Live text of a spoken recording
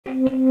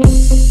Ada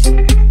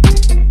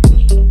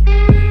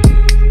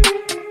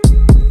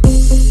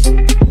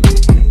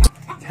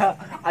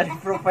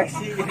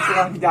profesi jadi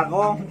tukang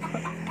jagung.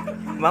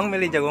 Bang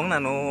milih jagung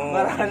nanu.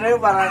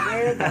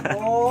 Barangnya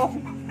jagung.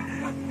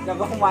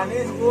 Jagung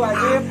manis Bu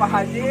Haji, Pak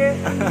Haji.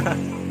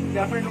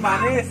 Jagung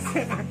manis.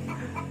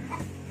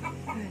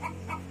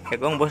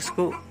 Jagung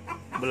bosku.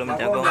 Belum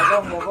jagung.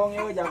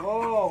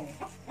 Jagung.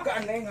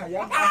 Gandeng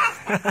ayam.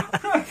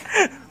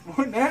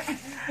 Bunda,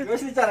 gue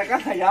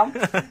dicarakan ayam.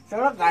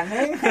 Soalnya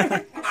gandeng.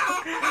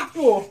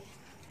 Tuh,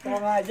 mau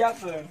ngajak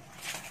kan.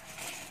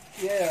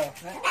 Iya.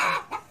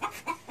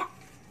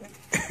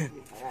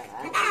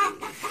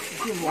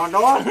 Si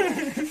modal.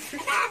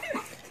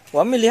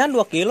 Wah milihan 2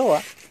 kilo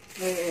wah.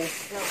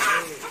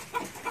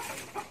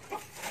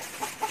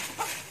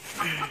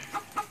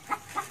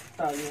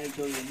 Tali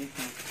itu ini.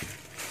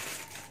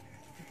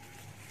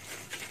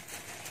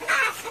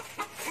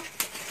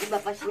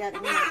 Bapak siap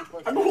ini.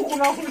 Aduh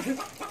kunaon.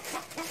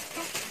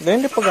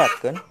 Dan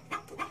dipegatkeun.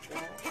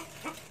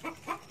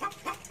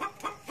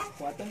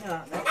 Kuatnya.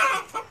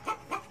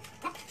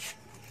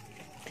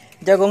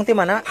 Jagung ti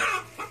mana?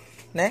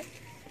 Nek?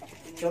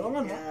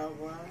 Jagungan ya?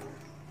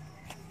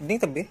 Ding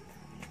tebih.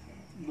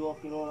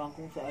 2 kilo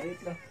langkung sehari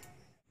lah.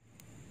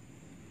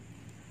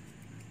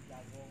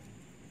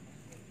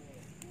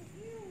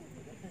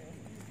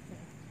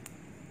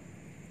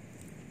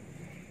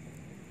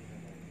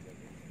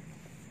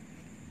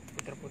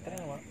 Puter-puter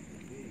ya, Wak.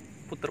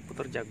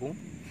 Puter-puter jagung.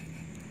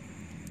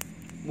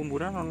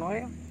 Bumbunya nono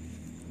ya.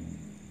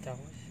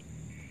 Caos.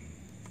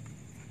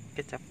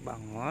 Kecap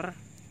bangor.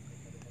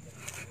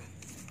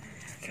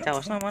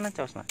 Caosna mana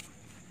caosna?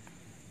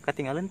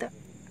 Ketinggalan tak?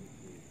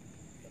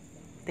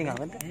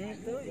 Tinggalan tak?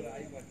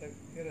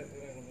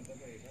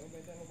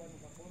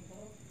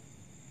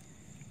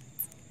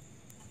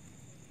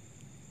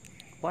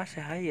 Wah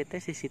sehaya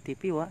teh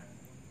CCTV wah.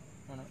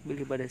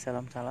 Beli pada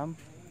salam-salam.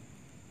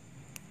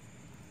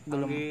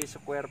 Belum di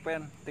Square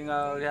Pen,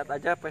 tinggal lihat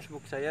aja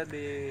Facebook saya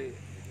di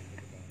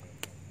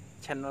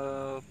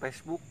channel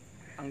Facebook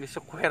Anggi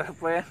Square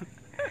Pen.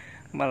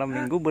 Malam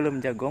minggu belum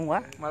jagung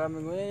wah. Malam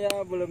minggunya ya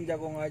belum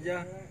jagung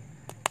aja.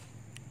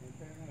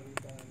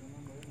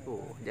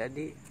 Tuh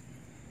jadi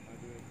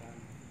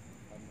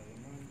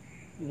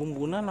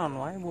bumbuna non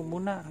wae,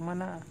 bumbuna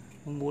mana?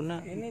 Bumbuna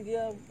Ini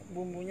dia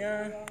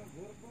bumbunya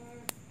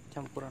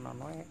campuran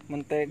non wae.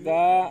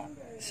 mentega,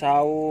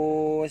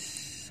 saus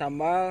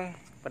sambal,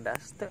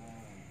 Pedas teh.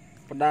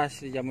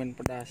 pedas, dijamin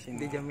pedas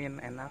ini.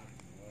 Dijamin enak.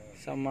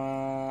 Sama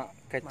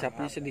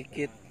kecapnya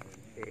sedikit.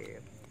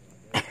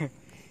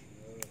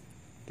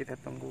 Kita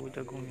tunggu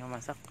jagungnya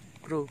masak,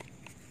 bro.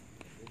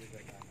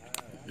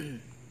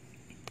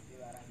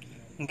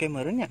 Engke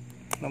meureun nya,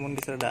 namun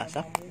bisa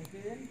dasak.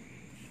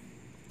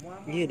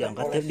 Iya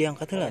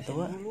diangkat heula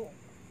tuh, Wak.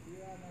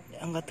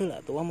 Diangkat heula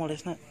tuh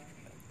molesna.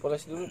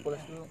 Poles dulu.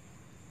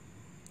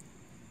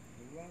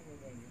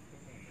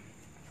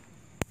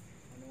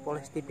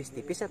 Poles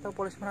tipis-tipis atau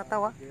poles merata,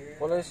 Wak?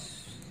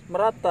 Poles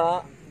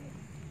merata.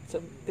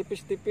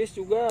 Tipis-tipis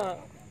juga.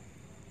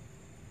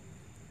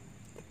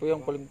 Tapi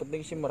yang paling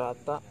penting sih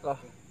merata lah.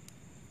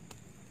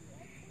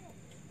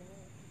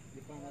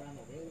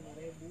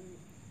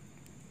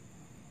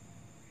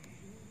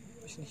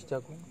 Bisnis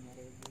jagung.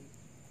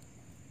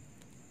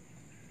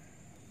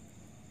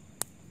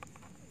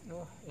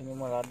 Wah, ini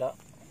malah ada.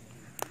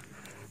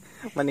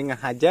 Mending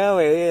aja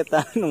we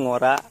tah nu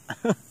ngora.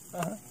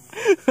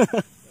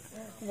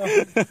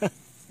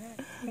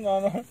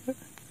 Enggak.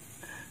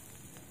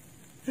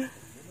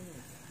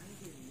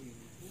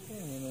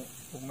 Ini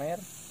Umer.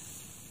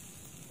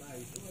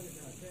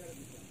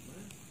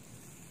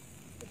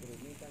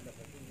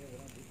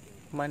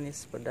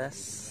 Manis pedas.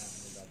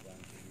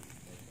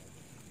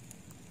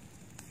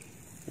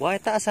 Wah,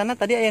 eta asana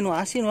tadi aya nu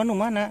asin, nu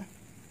mana?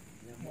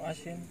 Nu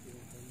asin.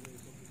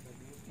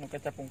 Nu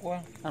kecap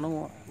hungkul.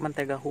 Anu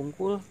mentega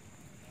hungkul.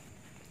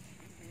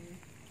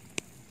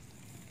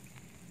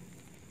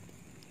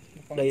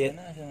 Daya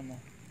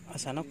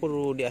asana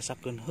kudu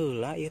diasakeun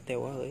heula ieu teh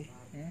wah euy.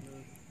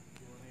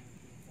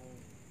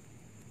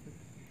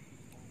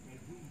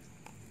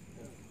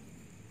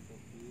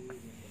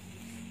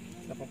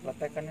 Dapat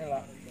praktekan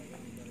heula.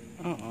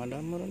 Ada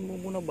meureun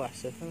bumbuna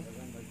baseuh.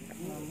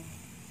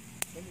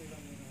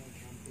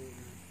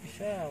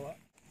 Bisa, Wak.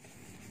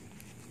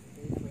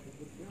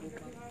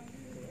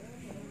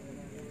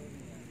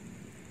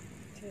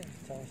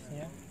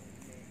 Sausnya.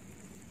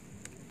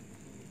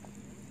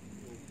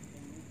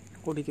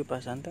 Ku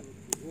dikipasan teh.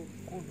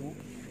 Kudu.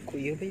 Ku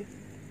ieu bae.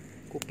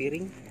 Ku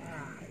piring.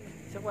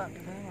 Coba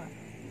kita.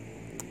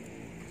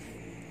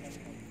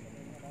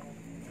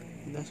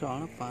 Udah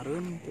soalnya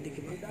pareun tadi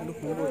kipas. Aduh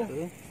ngurut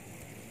teh.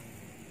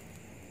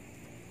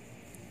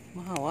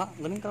 Mah Wak,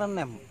 geuning kalian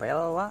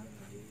nempel Wak.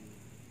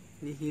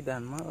 Di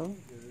hidan mah euy.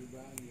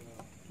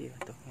 Ieu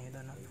tuh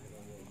hidana.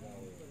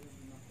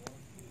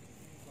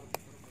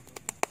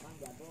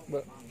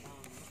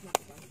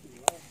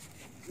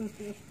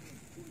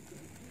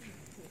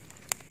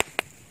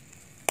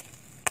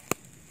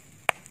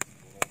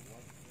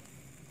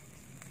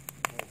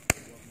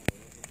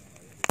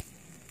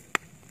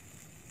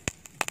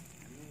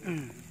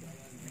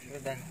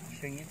 Udah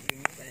singit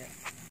kayak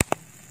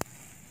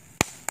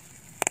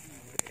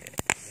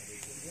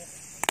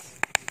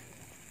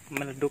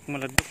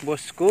meleduk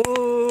bosku.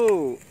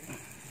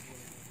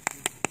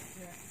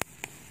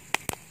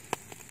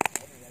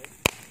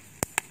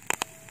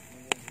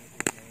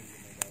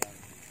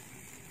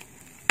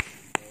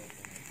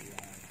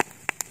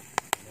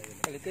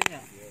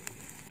 balikinnya.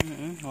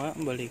 Wah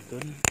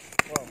balikeun.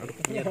 Wow,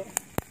 balikinnya.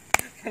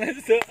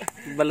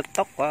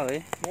 Beletok wah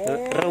we.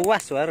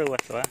 Ruas wah.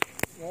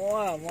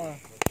 Wah,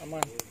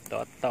 aman.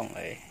 Totong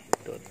we.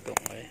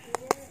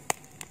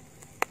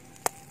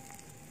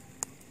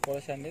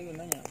 Polesan deui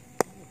gunanya.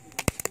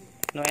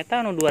 Nu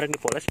eta nu 2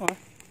 dipoles mah.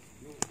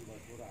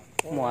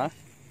 Moal.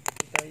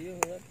 Kita ieu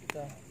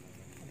kita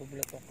apa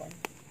beletokan.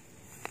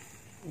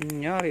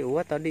 Nyari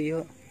uat tadi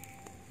yuk.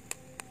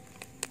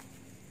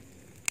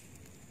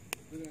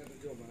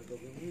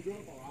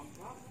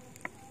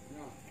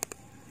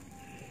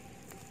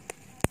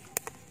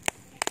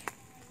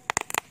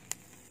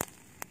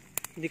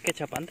 Di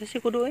kecapan teh sih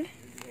kudu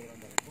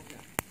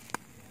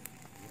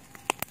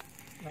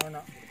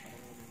Nah.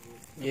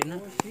 Yeuna.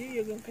 Sih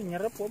ya kan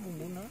nyerap kok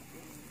bumbuna.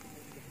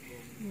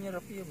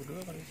 Nyerap ieu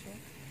berdua kali sih.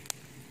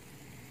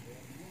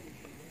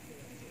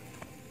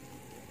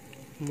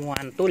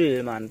 Mantul.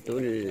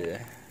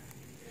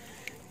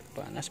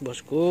 Panas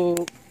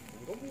bosku.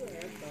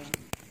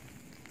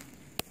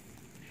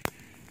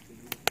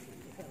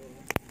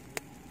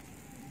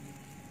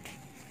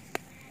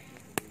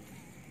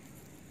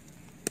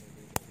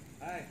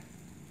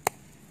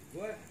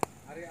 Gue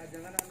hari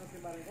ajangan anu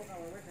ti Barengko ka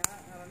wewe saha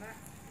ngaranna?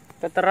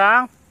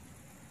 Terang.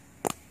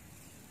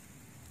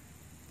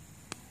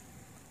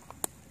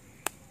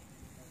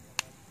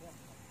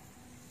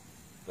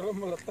 Kalau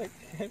meletek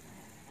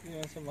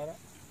dengan semara.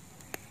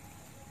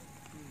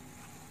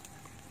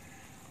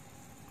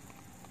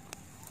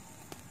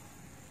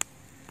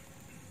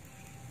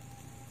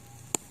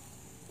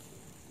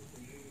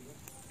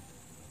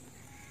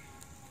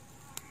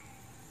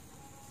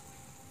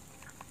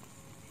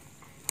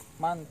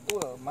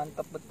 Mantul,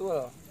 mantap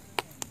betul.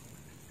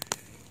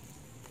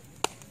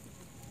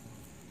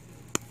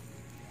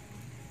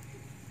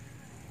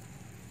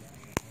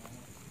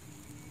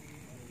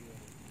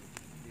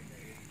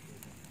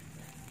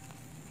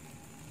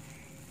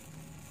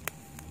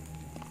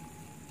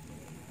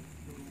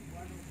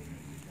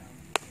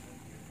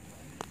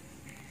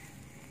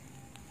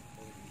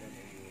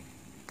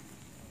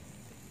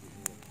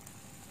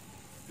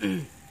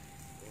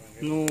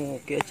 Nu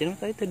kieu cenah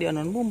tadi teh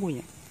dianon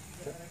bumbunya.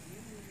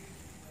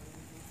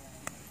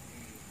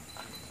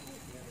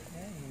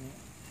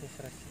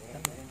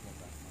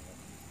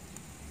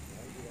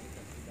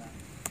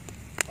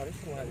 Harus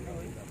ruhan.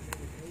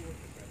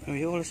 Oh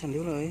iya olesan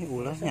deui euy,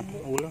 ulahnya,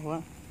 ulah wa.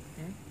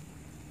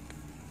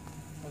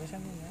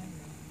 Olesan nya.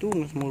 Tuh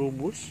geus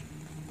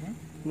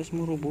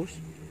murubus.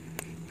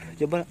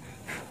 Coba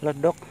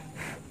ledok.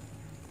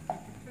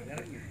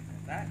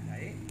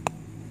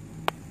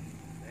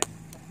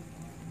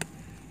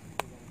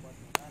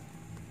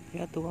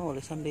 Ya tuh wa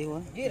olesan deui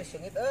wa. Jir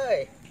sengit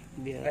euy.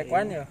 Biar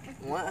Rekuan ya.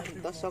 Moal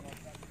tosok.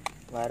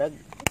 Wareg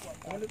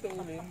Mana tuh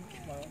ulin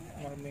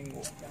malam minggu.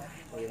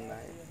 ulin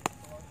bae.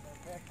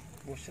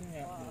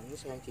 Bosennya. Ini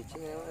sayang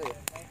cicing ya euy.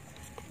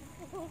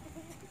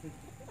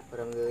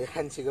 Orang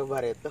geueuhan siga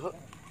bareto.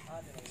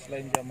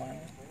 Selain zaman.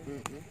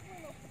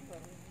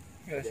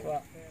 Guys,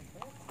 Pak.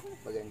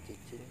 Bagian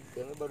cicing.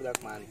 Kayaknya baru dak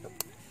mantep.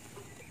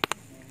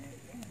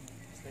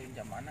 Selain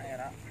zaman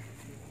era.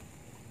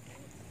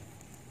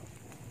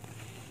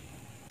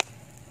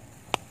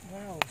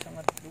 Wow,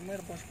 sangat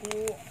lumer bosku.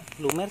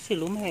 Lumer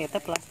eta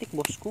plastik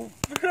bosku.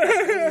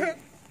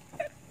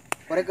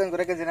 Korekeun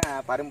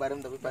cenah parem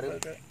tapi parem.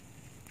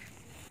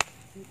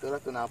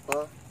 Itulah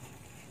kenapa.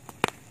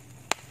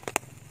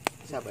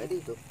 Siapa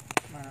itu?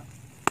 Nah.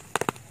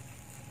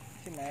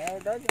 Si Mel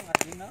dah jangan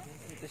dina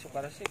itu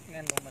suka resik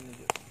ngendong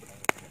menuju.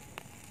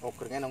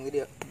 Okernya nong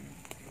dia.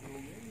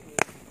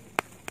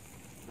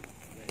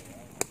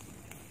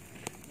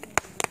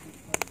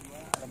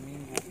 Malam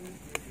minggu.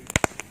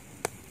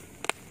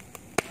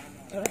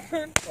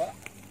 Wah.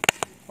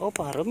 Oh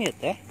paharem ya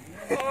teh.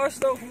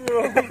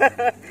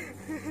 Astagfirullah.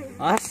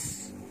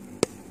 As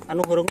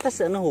anu hurung teh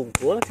seuneu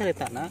hungkul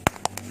caritana.